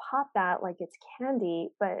just pop that like it's candy,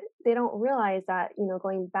 but they don't realize that,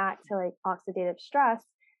 going back to like oxidative stress,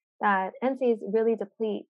 that NSAIDs really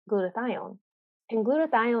deplete glutathione. And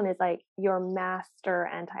glutathione is like your master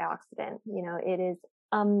antioxidant. It is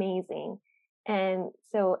amazing. And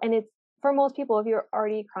it's for most people, if you're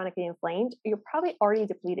already chronically inflamed, you're probably already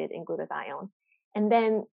depleted in glutathione. And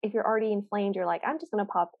then if you're already inflamed, you're like, I'm just going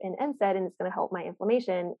to pop an NSAID and it's going to help my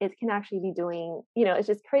inflammation. It can actually be doing, it's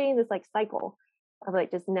just creating this like cycle of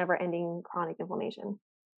like just never ending chronic inflammation.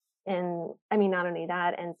 And I mean, not only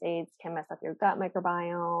that, NSAIDs can mess up your gut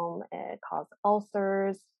microbiome, cause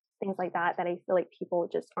ulcers, things like that, that I feel like people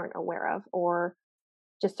just aren't aware of or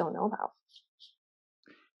just don't know about.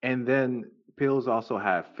 And then pills also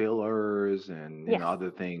have fillers and Yes.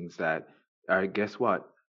 other things that are, guess what?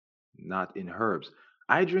 Not in herbs.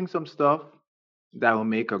 I drink some stuff that will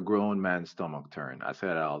make a grown man's stomach turn. I say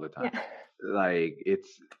that all the time. Yeah. Like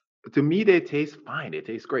it's to me they taste fine. They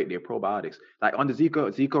taste great. They're probiotics. Like on the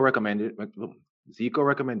Zico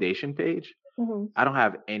recommendation page, Hmm. I don't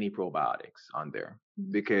have any probiotics on there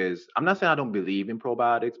because I'm not saying I don't believe in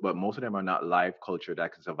probiotics, but most of them are not live culture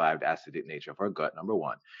that can survive the acidic nature of our gut. Number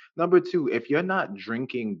one. Number two, if you're not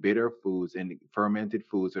drinking bitter foods and fermented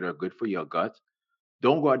foods that are good for your gut,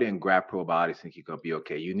 don't go out there and grab probiotics and you're gonna be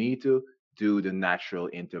okay. You need to do the natural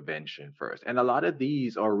intervention first. And a lot of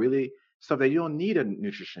these are really stuff that you don't need a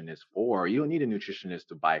nutritionist for. You don't need a nutritionist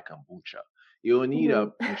to buy kombucha. You don't need Hmm.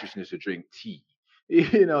 a nutritionist to drink tea.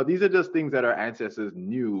 These are just things that our ancestors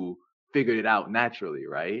knew, figured it out naturally,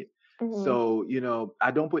 right? Hmm. So,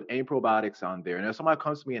 I don't put any probiotics on there. And if somebody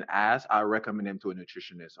comes to me and asks, I recommend them to a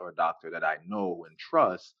nutritionist or a doctor that I know and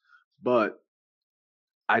trust. But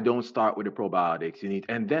I don't start with the probiotics. You need,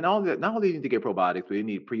 and then not only you need to get probiotics, but you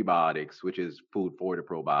need prebiotics, which is food for the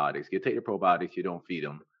probiotics. You take the probiotics, you don't feed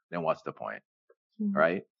them, then what's the point,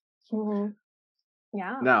 right? Hmm.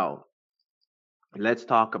 Yeah. Now, let's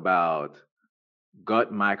talk about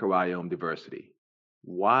gut microbiome diversity.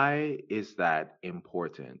 Why is that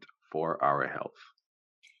important for our health?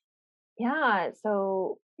 Yeah.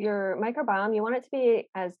 So your microbiome, you want it to be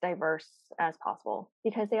as diverse as possible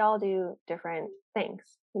because they all do different things.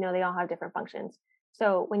 They all have different functions.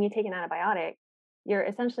 So when you take an antibiotic, you're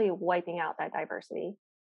essentially wiping out that diversity.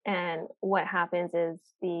 And what happens is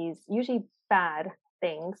these usually bad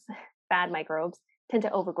things, bad microbes, tend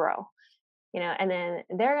to overgrow, and then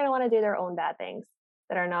they're going to want to do their own bad things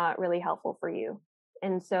that are not really helpful for you.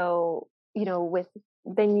 And so, with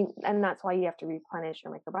and that's why you have to replenish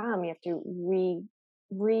your microbiome. You have to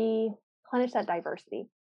replenish that diversity,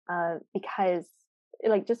 because,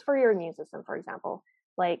 like, just for your immune system, for example,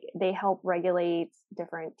 like they help regulate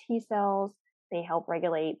different T cells, they help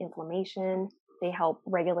regulate inflammation, they help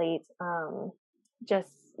regulate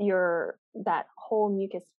just your that whole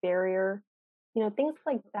mucus barrier, things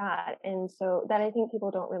like that. And so that I think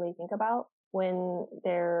people don't really think about when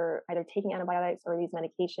they're either taking antibiotics or these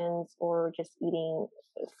medications or just eating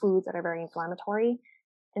foods that are very inflammatory.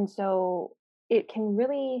 And so it can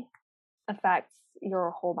really affect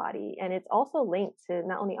your whole body. And it's also linked to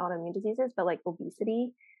not only autoimmune diseases, but like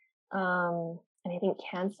obesity. And I think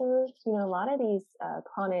cancer, a lot of these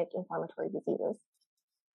chronic inflammatory diseases.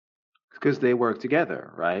 Because they work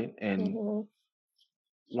together, right? And Hmm.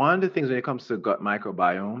 one of the things when it comes to gut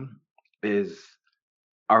microbiome is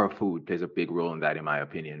our food plays a big role in that, in my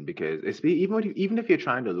opinion, because even if you're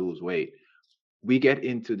trying to lose weight, we get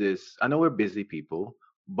into this. I know we're busy people,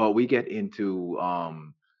 but we get into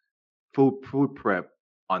food prep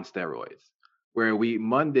on steroids, where we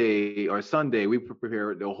Monday or Sunday we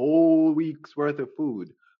prepare the whole week's worth of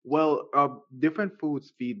food. Well, different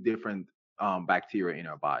foods feed different bacteria in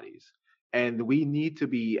our bodies, and we need to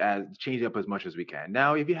be as change up as much as we can.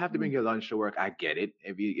 Now, if you have to bring your lunch to work, I get it.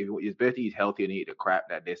 If it's better to eat healthy and eat the crap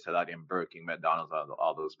that they sell out in Burger King, McDonald's,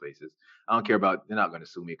 all those places. I don't care about. They're not going to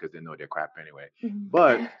sue me because they know they're crap anyway.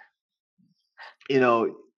 But you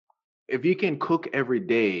know, if you can cook every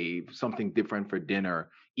day something different for dinner,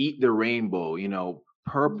 eat the rainbow,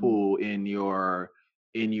 purple in your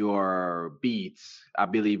beets, I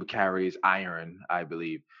believe carries iron, I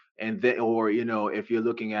believe. And then, or if you're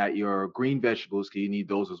looking at your green vegetables, 'cause you need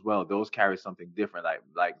those as well. Those carry something different,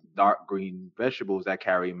 like dark green vegetables that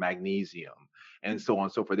carry magnesium, and so on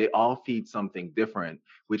and so forth. They all feed something different,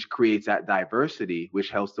 which creates that diversity,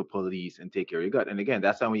 which helps to police and take care of your gut. And again,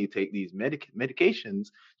 that's how when you take these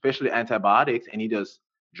medications, especially antibiotics, and you just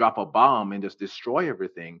drop a bomb and just destroy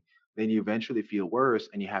everything, then you eventually feel worse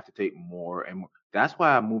and you have to take more and more. That's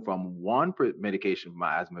why I moved from one medication for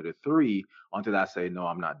my asthma to three until I say, no,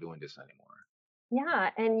 I'm not doing this anymore. Yeah,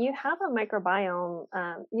 and you have a microbiome,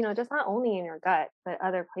 just not only in your gut, but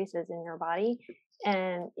other places in your body.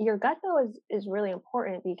 And your gut, though, is really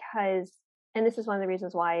important because, and this is one of the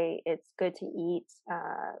reasons why it's good to eat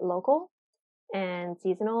local and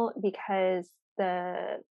seasonal, because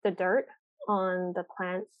the dirt on the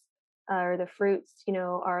plants or the fruits,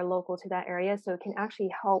 are local to that area, so it can actually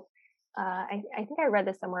help. I think I read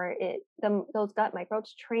this somewhere. Those gut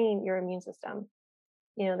microbes train your immune system.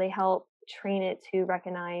 They help train it to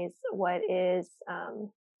recognize what is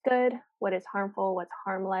good, what is harmful, what's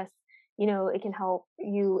harmless. It can help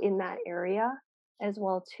you in that area as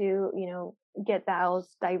well to, get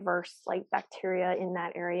those diverse like bacteria in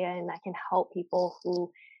that area, and that can help people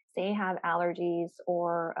who say have allergies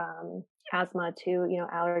or asthma too.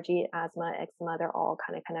 Allergy, asthma, eczema, they're all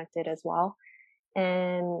kind of connected as well.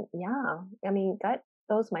 And yeah, I mean, gut,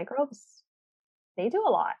 those microbes, they do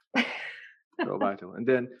a lot. So vital. And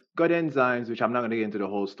then gut enzymes, which I'm not going to get into the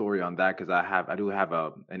whole story on that because I do have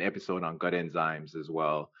an episode on gut enzymes as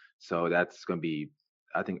well. So that's going to be,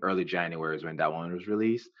 I think, early January is when that one was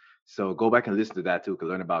released. So go back and listen to that too, to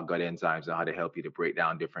learn about gut enzymes and how they help you to break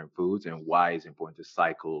down different foods and why it's important to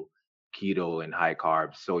cycle keto and high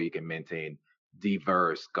carbs so you can maintain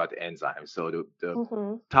diverse gut enzymes. So the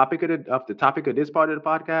Hmm. topic of this part of the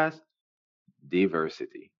podcast,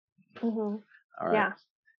 diversity. Hmm. All right. Yeah.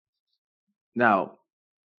 Now,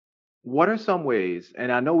 what are some ways,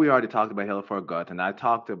 and I know we already talked about health for our gut, and I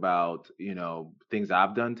talked about, things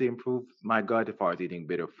I've done to improve my gut as far as eating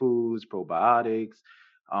bitter foods, probiotics,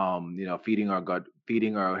 feeding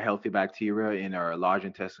our healthy bacteria in our large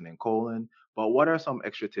intestine and colon. But what are some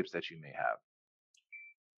extra tips that you may have?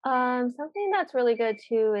 Something that's really good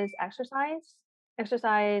too is exercise.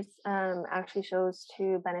 Exercise actually shows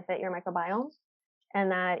to benefit your microbiome, and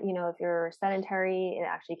that if you're sedentary, it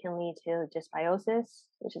actually can lead to dysbiosis,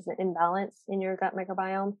 which is an imbalance in your gut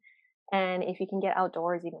microbiome. And if you can get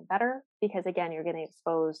outdoors, even better, because again, you're getting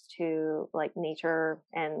exposed to like nature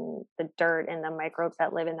and the dirt and the microbes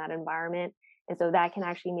that live in that environment. And so that can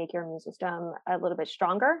actually make your immune system a little bit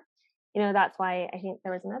stronger. That's why I think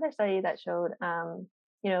there was another study that showed,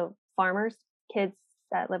 farmers, kids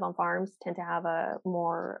that live on farms tend to have a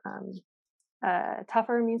more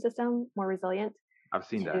tougher immune system, more resilient I've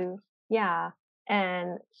seen that. to, yeah.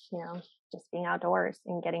 And, you know, just being outdoors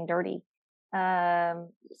and getting dirty.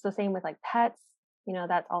 So same with like pets,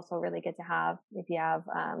 that's also really good to have if you have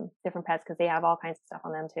different pets, because they have all kinds of stuff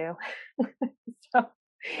on them too. So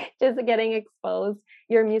just getting exposed,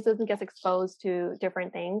 your immune system gets exposed to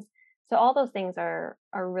different things. So all those things are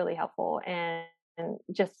really helpful. And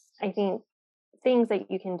just I think things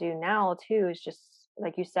that you can do now too is just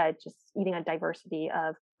like you said, just eating a diversity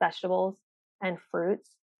of vegetables and fruits.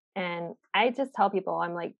 And I just tell people,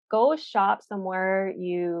 I'm like, go shop somewhere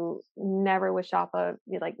you never would shop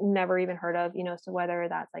you like never even heard of, so whether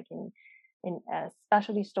that's like in a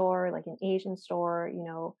specialty store, like an Asian store,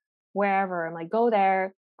 wherever. I'm like, go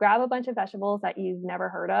there, grab a bunch of vegetables that you've never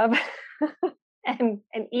heard of and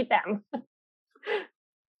eat them.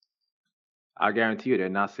 I guarantee you they're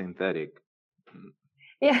not synthetic. Mm,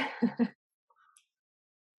 Yeah.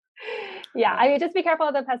 Yeah. I uh, mean, just be careful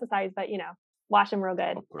of the pesticides, but wash them real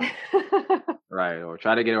good. of course. Right. Or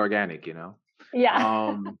try to get organic. Yeah,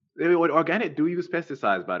 What organic do use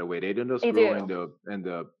pesticides, by the way. They don't just they grow do.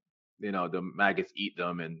 the maggots eat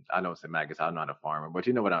them, and I don't say maggots, I'm not a farmer, but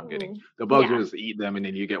you know what I'm getting. Mhm. The bugs Yeah. just eat them and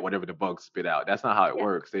then you get whatever the bugs spit out. That's not how it Yeah.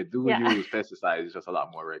 works. They do Yeah. use pesticides, it's just a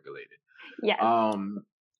lot more regulated. Yes. Um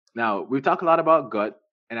Now we've talked a lot about gut,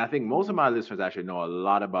 and I think most of Mhm. my listeners actually know a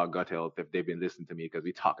lot about gut health if they've been listening to me because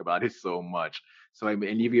we talk about it so much. So I mean,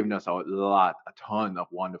 and you've given us a ton of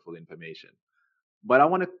wonderful information. But I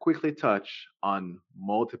want to quickly touch on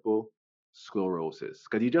multiple sclerosis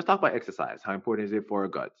because you just talked about exercise. How important is it for a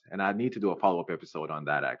gut? And I need to do a follow up episode on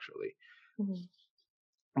that actually. Mhm.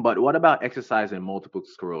 But what about exercise and multiple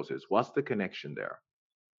sclerosis? What's the connection there?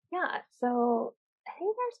 Yeah. So I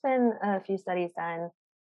think there's been a few studies done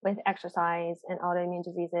with exercise and autoimmune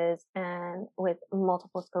diseases and with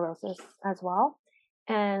multiple sclerosis as well.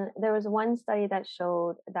 And there was one study that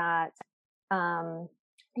showed that I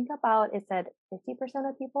think about it said 50%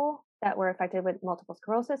 of people that were affected with multiple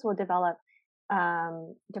sclerosis will develop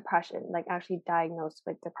depression, like actually diagnosed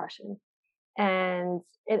with depression. And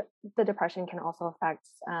the depression can also affect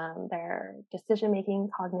their decision making,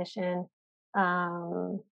 cognition,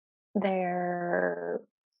 um, their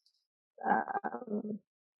um,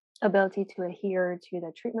 ability to adhere to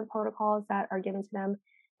the treatment protocols that are given to them.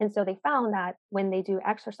 And so they found that when they do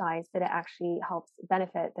exercise, that it actually helps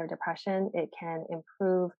benefit their depression. It can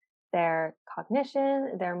improve their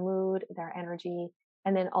cognition, their mood, their energy.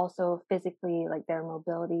 and then also physically, like their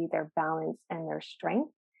mobility, their balance, and their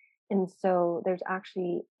strength. And so there's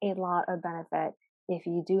actually a lot of benefit if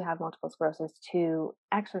you do have multiple sclerosis to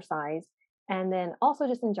exercise. And then also,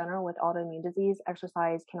 just in general, with autoimmune disease,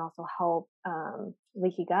 exercise can also help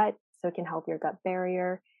leaky gut. So it can help your gut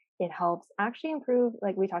barrier. It helps actually improve,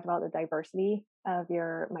 like we talked about, the diversity of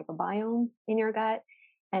your microbiome in your gut,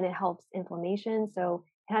 and it helps inflammation. So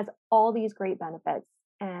it has all these great benefits,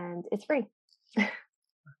 and it's free.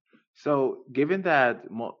 So, given that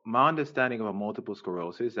my understanding of multiple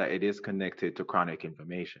sclerosis that it is connected to chronic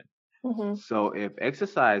inflammation. Mm-hmm. So, if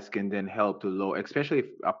exercise can then help to lower, especially if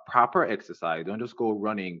a proper exercise, don't just go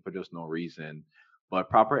running for just no reason, but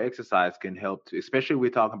proper exercise can help to, especially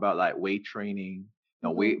we're talking about like weight training,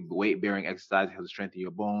 Mm-hmm. weight bearing exercise helps strengthen your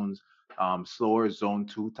bones, slower zone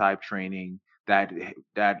 2 type training that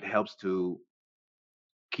helps to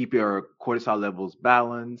keep your cortisol levels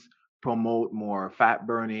balanced, promote more fat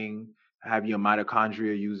burning, have your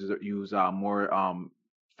mitochondria use more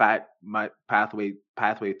pathway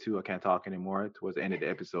two. I can't talk anymore. Towards the end of the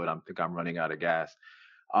episode, I think I'm running out of gas.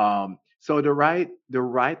 So the right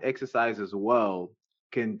exercise as well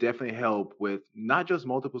can definitely help with not just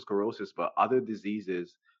multiple sclerosis, but other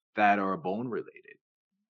diseases that are bone related,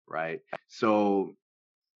 right? So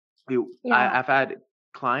Yeah. I've had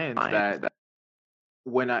clients that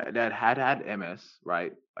had MS,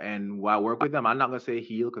 right? And while I work with them, I'm not gonna say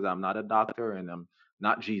heal because I'm not a doctor and I'm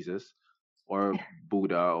not Jesus or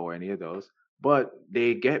Buddha or any of those. But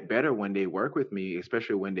they get better when they work with me,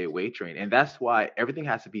 especially when they weight train. And that's why everything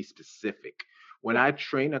has to be specific. When Yeah. I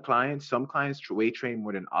train a client, some clients weight train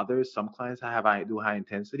more than others. Some clients I do high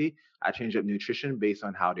intensity. I change up nutrition based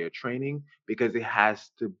on how they're training because it has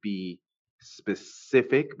to be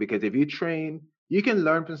specific. Because if you train, you can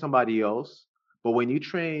learn from somebody else, but when you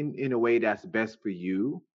train in a way that's best for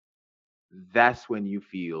you, that's when you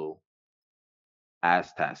feel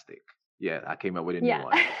astastic. Yeah, I came up with a new Yeah.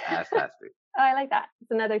 one. Astastic. Oh, I like that. It's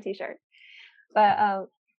another t-shirt. But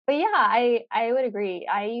yeah, I would agree.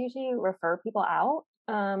 I usually refer people out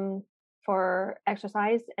for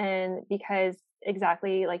exercise, and because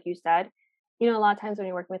exactly like you said, a lot of times when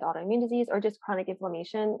you're working with autoimmune disease or just chronic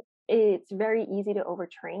inflammation, it's very easy to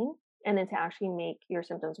overtrain and then to actually make your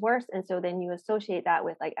symptoms worse. And so then you associate that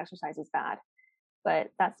with like exercise is bad,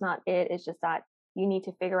 but that's not it. It's just that you need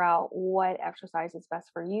to figure out what exercise is best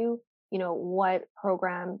for you, what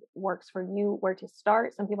program works for you, where to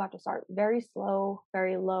start. Some people have to start very slow,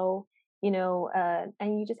 very low, and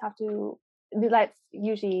you just have to, that's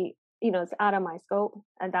usually, it's out of my scope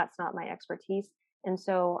and that's not my expertise. And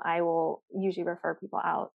so I will usually refer people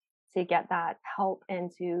out to get that help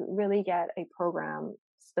and to really get a program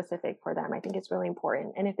specific for them. I think it's really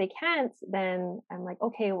important. And if they can't, then I'm like,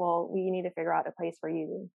 okay, well, we need to figure out a place for you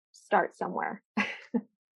to start somewhere.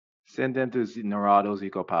 Send them to Narado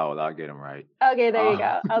Zico Powell. I'll get them right. Okay, there you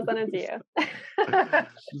Uh, go. I'll send it to you.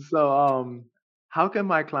 so, how can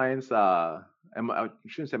my clients, I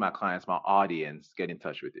shouldn't say my clients, my audience, get in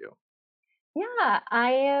touch with you? Yeah,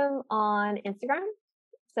 I am on Instagram.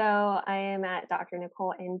 So I am at Dr.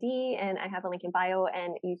 Nicole ND, and I have a link in bio,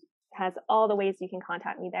 and it has all the ways you can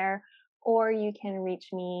contact me there. Or you can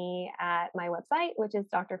reach me at my website, which is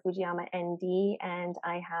Dr. Fujiyama ND, and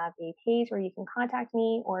I have a page where you can contact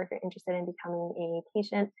me. Or if you're interested in becoming a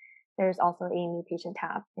patient, there's also a new patient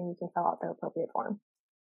tab, and you can fill out the appropriate form.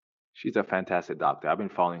 She's a fantastic doctor. I've been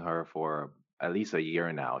following her for at least a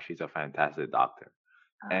year now. She's a fantastic doctor.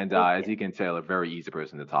 And Thank as you. you can tell, a very easy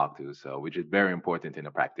person to talk to. So, which is very important in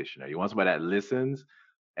a practitioner. You want somebody that listens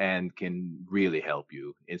and can really help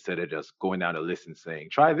you instead of just going down the list and saying,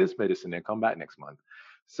 try this medicine and come back next month.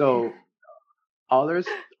 So, all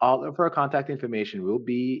of her contact information will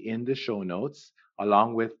be in the show notes,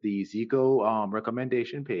 along with the Zico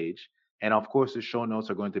recommendation page. And of course, the show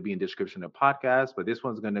notes are going to be in the description of the podcast, but this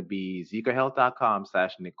one's going to be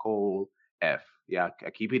zicohealth.com/Nicole F. Yeah,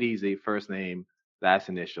 I keep it easy. First name, last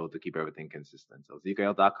initial to keep everything consistent. So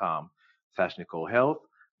zicohealth.com/Nicole Health.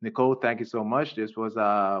 Nicole, thank you so much. This was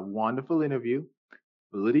a wonderful interview,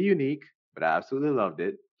 a little unique, but I absolutely loved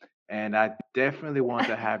it. And I definitely want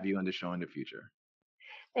to have you on the show in the future.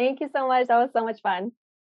 Thank you so much. That was so much fun.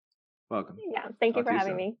 Welcome. Yeah, thank you Talk for to you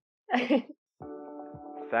having soon. me.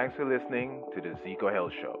 Thanks for listening to the Zico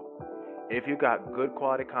Health Show. If you got good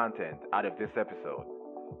quality content out of this episode,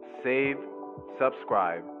 save,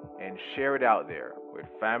 subscribe, and share it out there with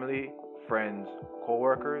family, friends,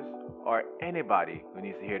 coworkers, or anybody who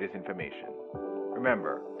needs to hear this information.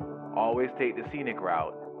 Remember, always take the scenic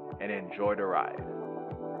route and enjoy the ride.